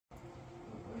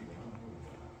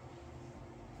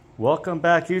Welcome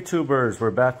back, YouTubers.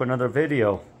 We're back with another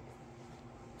video.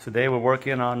 Today we're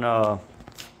working on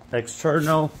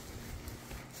external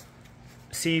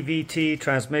CVT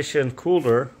transmission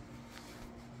cooler.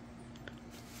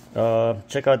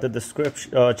 Check out the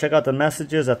description. Check out the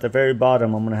messages at the very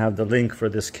bottom. I'm gonna have the link for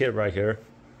this kit right here.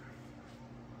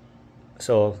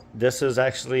 So this is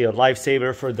actually a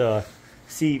lifesaver for the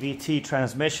CVT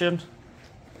transmission.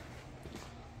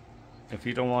 If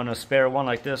you don't want a spare one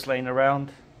like this laying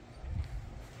around,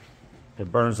 it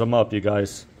burns them up, you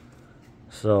guys.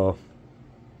 So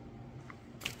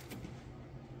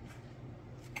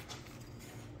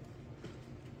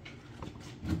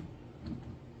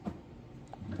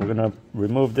we're gonna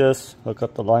remove this, hook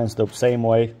up the lines the same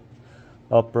way,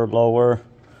 upper, lower.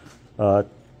 I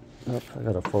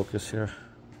gotta focus here.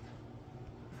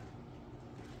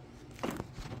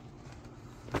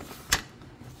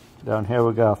 Down here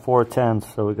we got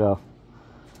 410s, so we got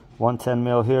 110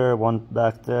 mil here, one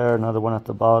back there, another one at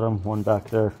the bottom, one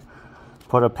back there.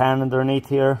 Put a pan underneath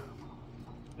here,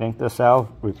 yank this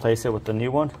out, replace it with the new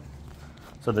one.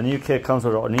 So the new kit comes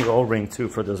with a new O-ring too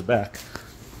for this back.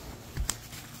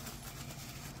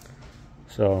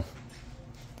 So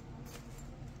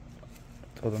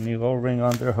throw the new O-ring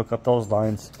on there, hook up those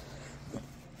lines.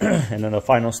 And then the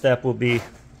final step will be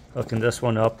hooking this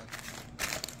one up,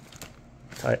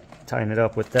 tying it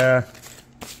up with that,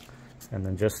 and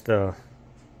then just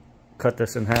cut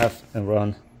this in half and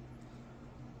run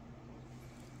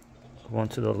one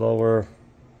to the lower,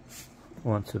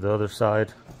 one to the other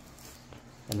side,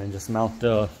 and then just mount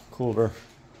the cooler.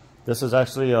 This is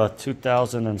actually a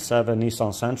 2007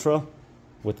 Nissan Sentra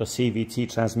with a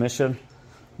CVT transmission,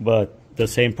 but the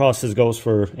same process goes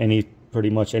for pretty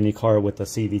much any car with a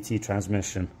CVT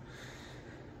transmission.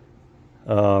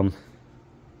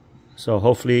 So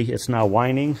hopefully it's not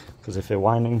whining, because if it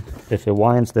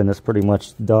whines, then it's pretty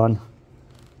much done.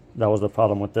 That was the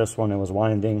problem with this one. It was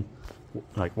whining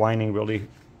really.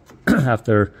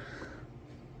 After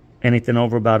anything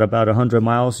over about 100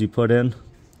 miles you put in,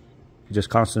 you just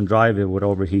constant drive, it would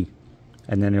overheat,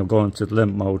 and then it'll go into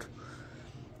limp mode.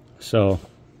 So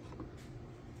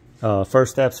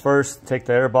first steps first, take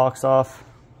the air box off.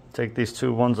 Take these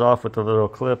two ones off with the little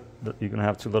clip. You're gonna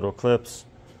have two little clips.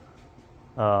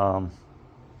 I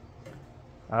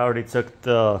already took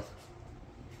the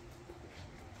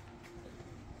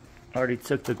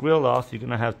grill off. You're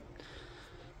gonna have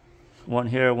one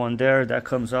here, one there. That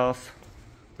comes off.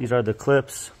 These are the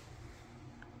clips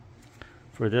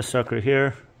for this sucker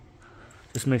here.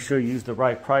 Just make sure you use the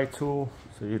right pry tool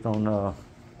so you don't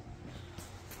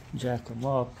jack them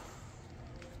up.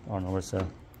 I don't know where's that.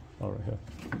 Oh, right here.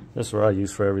 This is what I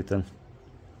use for everything.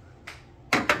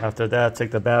 After that,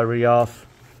 take the battery off,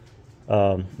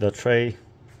 the tray,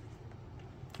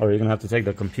 or you're gonna have to take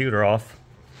the computer off.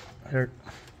 Here.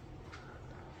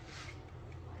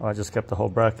 Oh, I just kept the whole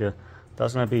bracket.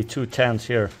 That's gonna be 2 10s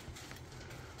here.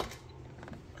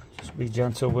 Just be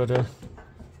gentle with it.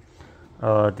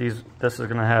 This is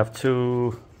gonna have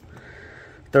two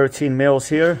 13 mils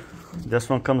here. This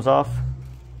one comes off.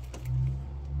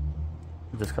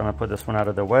 Just gonna put this one out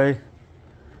of the way.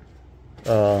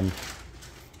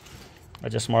 I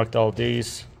just marked all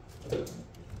these.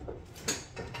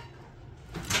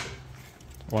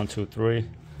 1, 2, 3.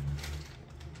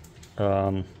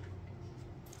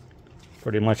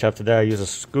 Pretty much after that, I use a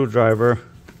screwdriver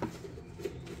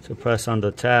to press on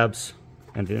the tabs,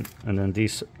 and then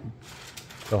these,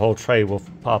 the whole tray will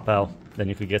pop out. Then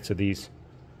you could get to these,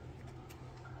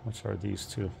 which are these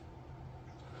two.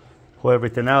 Pull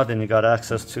everything out, then you got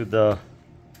access to the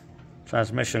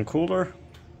transmission cooler.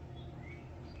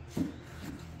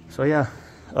 So yeah,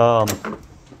 hang on,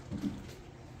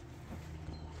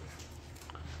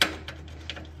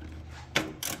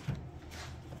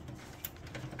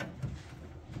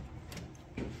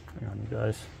 you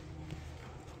guys.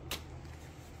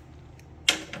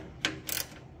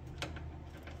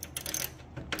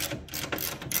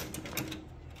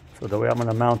 So the way I'm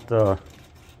gonna mount the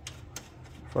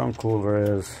front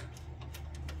cooler is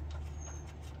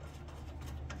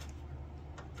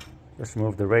just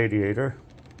remove the radiator.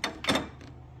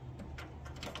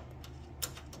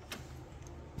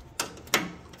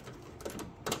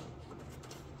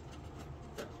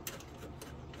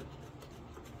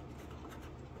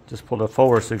 Just pull it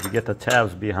forward so you can get the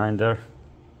tabs behind there.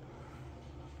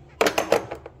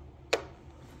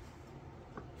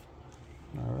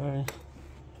 Alright.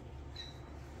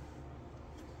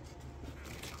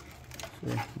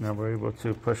 See, now we're able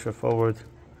to push it forward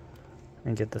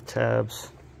and get the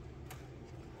tabs.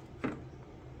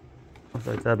 Looks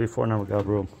like that before, now we got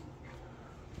room.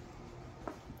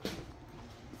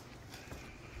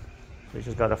 We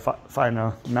just gotta find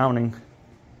a mounting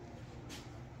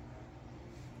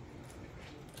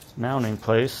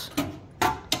place.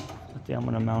 I think I'm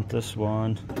gonna mount this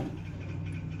one.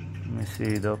 Let me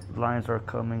see, the lines are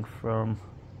coming from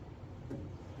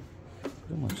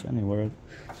pretty much anywhere.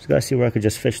 Just gotta see where I could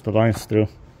just fish the lines through.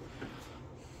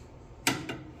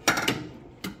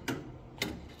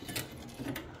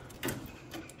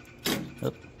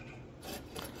 Yep.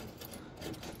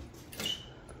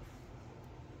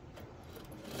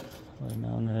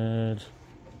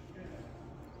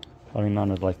 Probably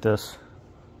mounted like this.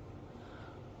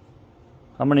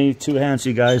 I'm gonna need 2 hands,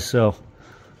 you guys, so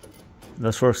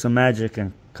let's work some magic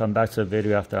and come back to the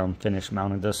video after I'm finished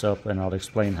mounting this up, and I'll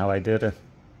explain how I did it.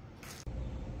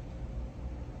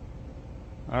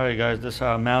 Alright guys, this is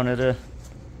how I mounted it.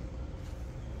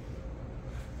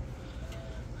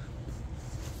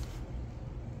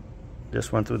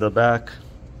 Just went through the back,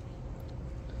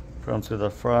 from to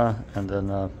the front, and then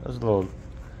there's a little,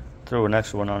 threw an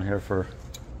extra one on here for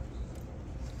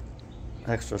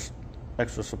extra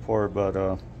support,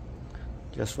 but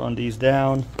just run these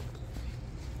down.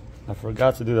 I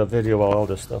forgot to do the video while all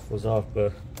this stuff was off,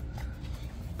 but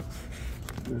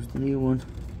there's the new one.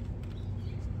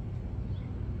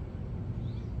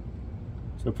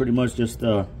 So pretty much just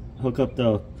hook up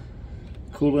the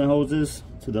coolant hoses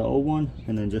to the old one,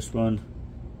 and then just run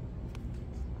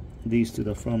these to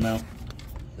the front mount,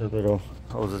 the little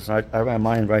hoses. I ran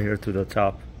mine right here to the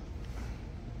top.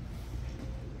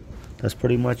 That's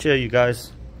pretty much it, you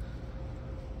guys.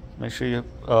 Make sure you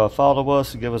follow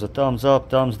us, give us a thumbs up,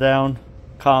 thumbs down,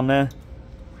 comment.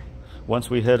 Once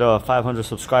we hit 500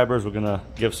 subscribers, we're gonna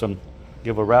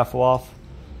give a raffle off.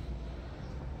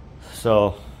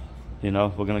 So, you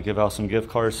know, we're gonna give out some gift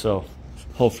cards. So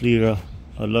hopefully you're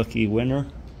a lucky winner.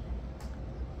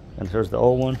 And here's the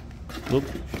old one. Oop.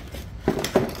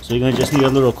 So you're gonna just need a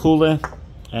little coolant,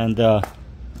 and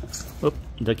oop,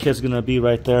 the kit's gonna be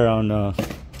right there on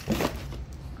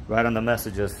right on the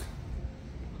messages.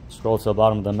 Scroll to the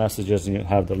bottom of the messages and you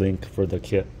have the link for the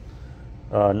kit.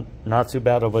 Not too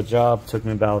bad of a job. Took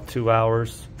me about 2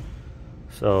 hours.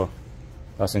 So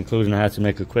that's including I had to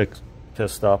make a quick pit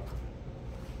stop.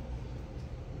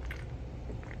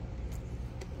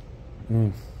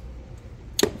 I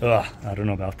don't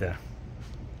know about that.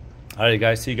 Alright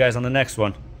guys, see you guys on the next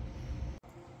one.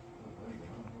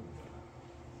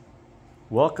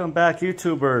 Welcome back,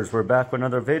 YouTubers. We're back with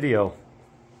another video.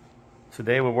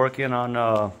 Today we're working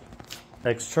on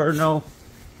external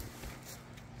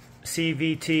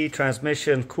CVT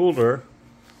transmission cooler.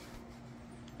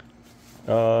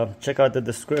 Check out the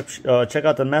description, check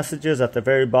out the messages at the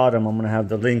very bottom. I'm gonna have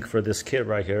the link for this kit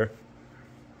right here.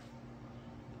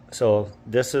 So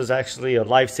this is actually a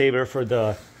lifesaver for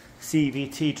the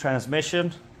CVT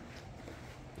transmission.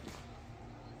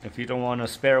 If you don't want a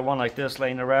spare one like this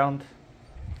laying around,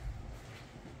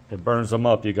 it burns them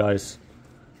up, you guys.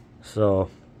 So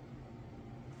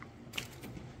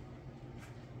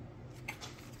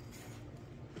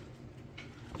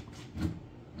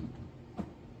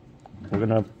we're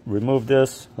gonna remove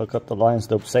this, hook up the lines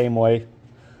the same way,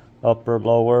 upper,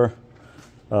 lower.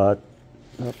 I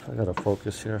gotta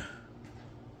focus here.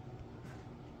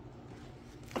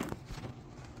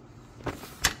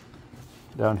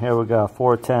 Down here we got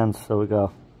 4 10s, so we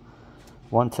got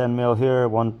 1 10 mil here,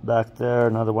 one back there,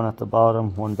 another one at the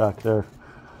bottom, one back there.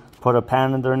 Put a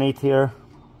pan underneath here,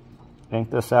 yank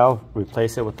this out,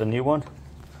 replace it with the new one.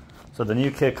 So the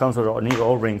new kit comes with a new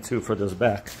O-ring too for this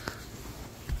back.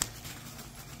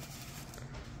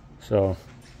 So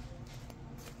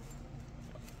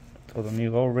throw the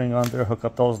new O-ring on there, hook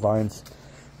up those lines.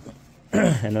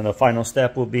 And then the final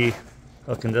step will be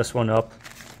hooking this one up,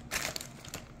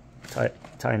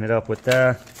 tying it up with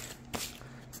that,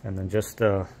 and then just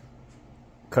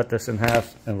cut this in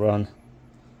half and run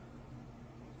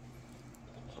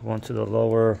one to the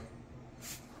lower,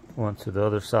 one to the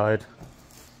other side,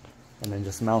 and then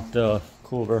just mount the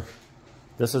cooler.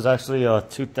 This is actually a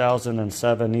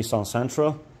 2007 Nissan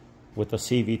Sentra with a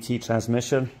CVT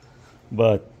transmission,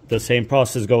 but the same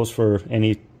process goes for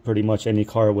pretty much any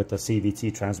car with a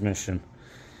CVT transmission.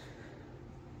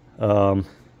 So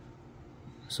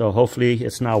hopefully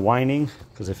it's not whining,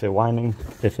 because if it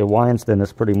whines, then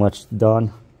it's pretty much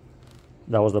done.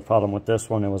 That was the problem with this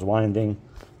one. It was whining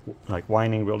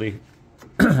really.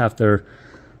 After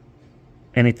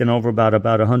anything over about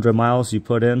 100 miles you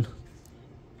put in,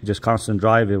 you just constant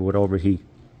drive, it would overheat,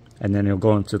 and then it'll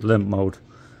go into limp mode.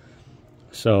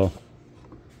 So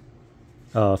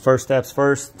first steps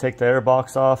first, take the air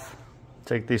box off,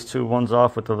 take these 2 ones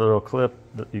off with the little clip.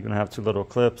 You're gonna have 2 little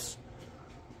clips.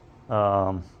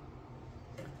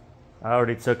 I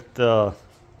already took the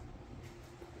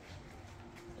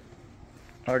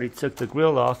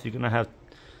grill off. You're gonna have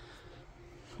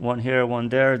one here, one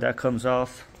there. That comes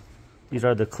off. These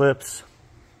are the clips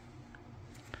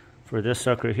for this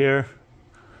sucker here.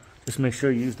 Just make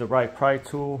sure you use the right pry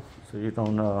tool so you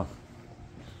don't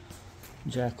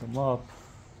jack them up.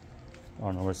 I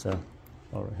don't know where's that.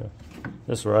 Over here.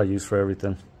 This is what I use for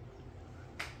everything.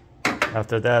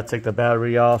 After that, take the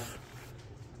battery off,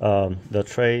 the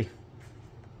tray,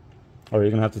 or you're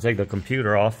gonna have to take the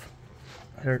computer off.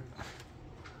 Here.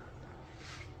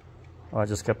 Oh, I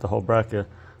just kept the whole bracket.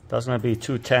 That's gonna be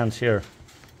 2 10s here.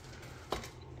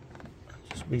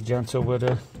 Just be gentle with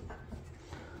it.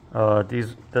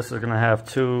 This is gonna have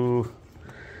 2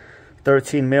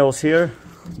 13 mils here.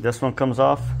 This one comes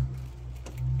off.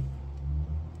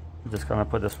 Just gonna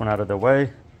put this one out of the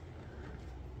way.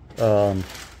 I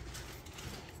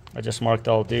just marked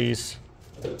all these.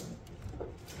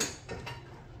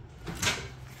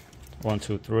 1,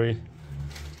 2, 3.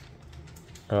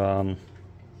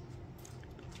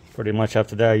 Pretty much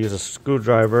after that, I use a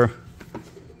screwdriver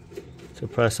to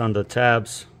press on the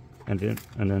tabs, and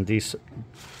then these,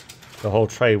 the whole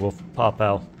tray will pop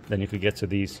out. Then you could get to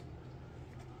these.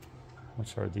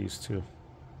 Which are these two?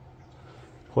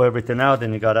 Pull everything out,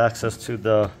 then you got access to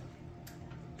the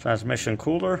transmission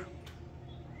cooler.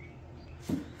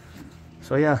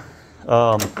 So yeah, hang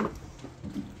on,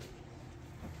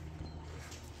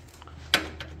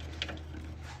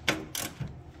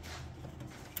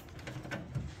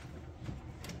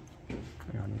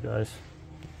 you guys.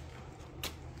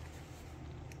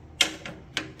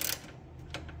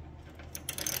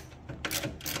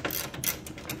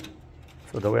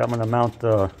 So the way I'm gonna mount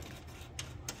the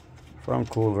front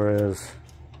cooler is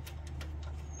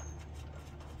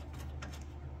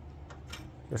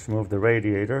just remove the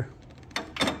radiator.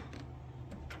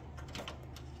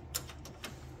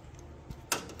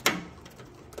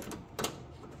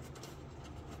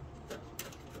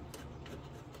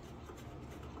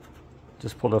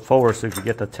 Just pull it forward so you can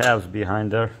get the tabs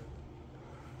behind there.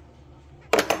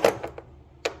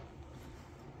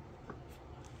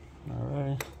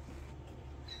 Alright.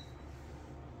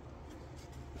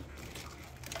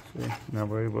 See, now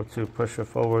we're able to push it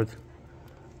forward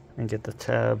and get the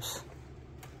tabs.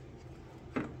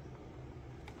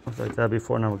 Looked like that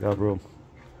before, now we got room.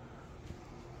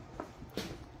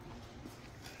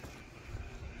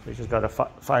 You just gotta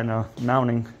find a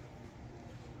mounting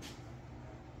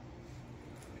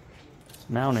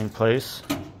place.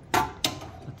 I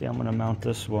think I'm gonna mount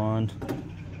this one.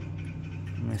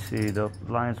 Let me see, the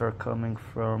lines are coming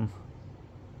from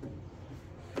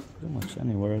pretty much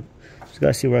anywhere. Just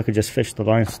gotta see where I could just fish the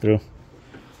lines through.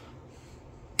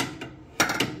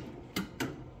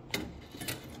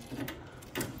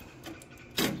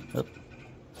 Yep.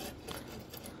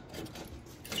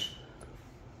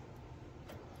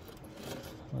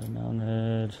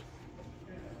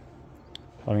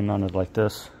 Probably mounted like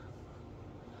this.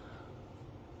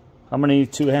 I'm gonna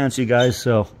need 2 hands, you guys,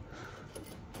 so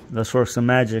let's work some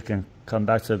magic and come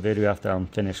back to the video after I'm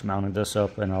finished mounting this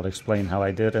up, and I'll explain how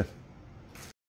I did it.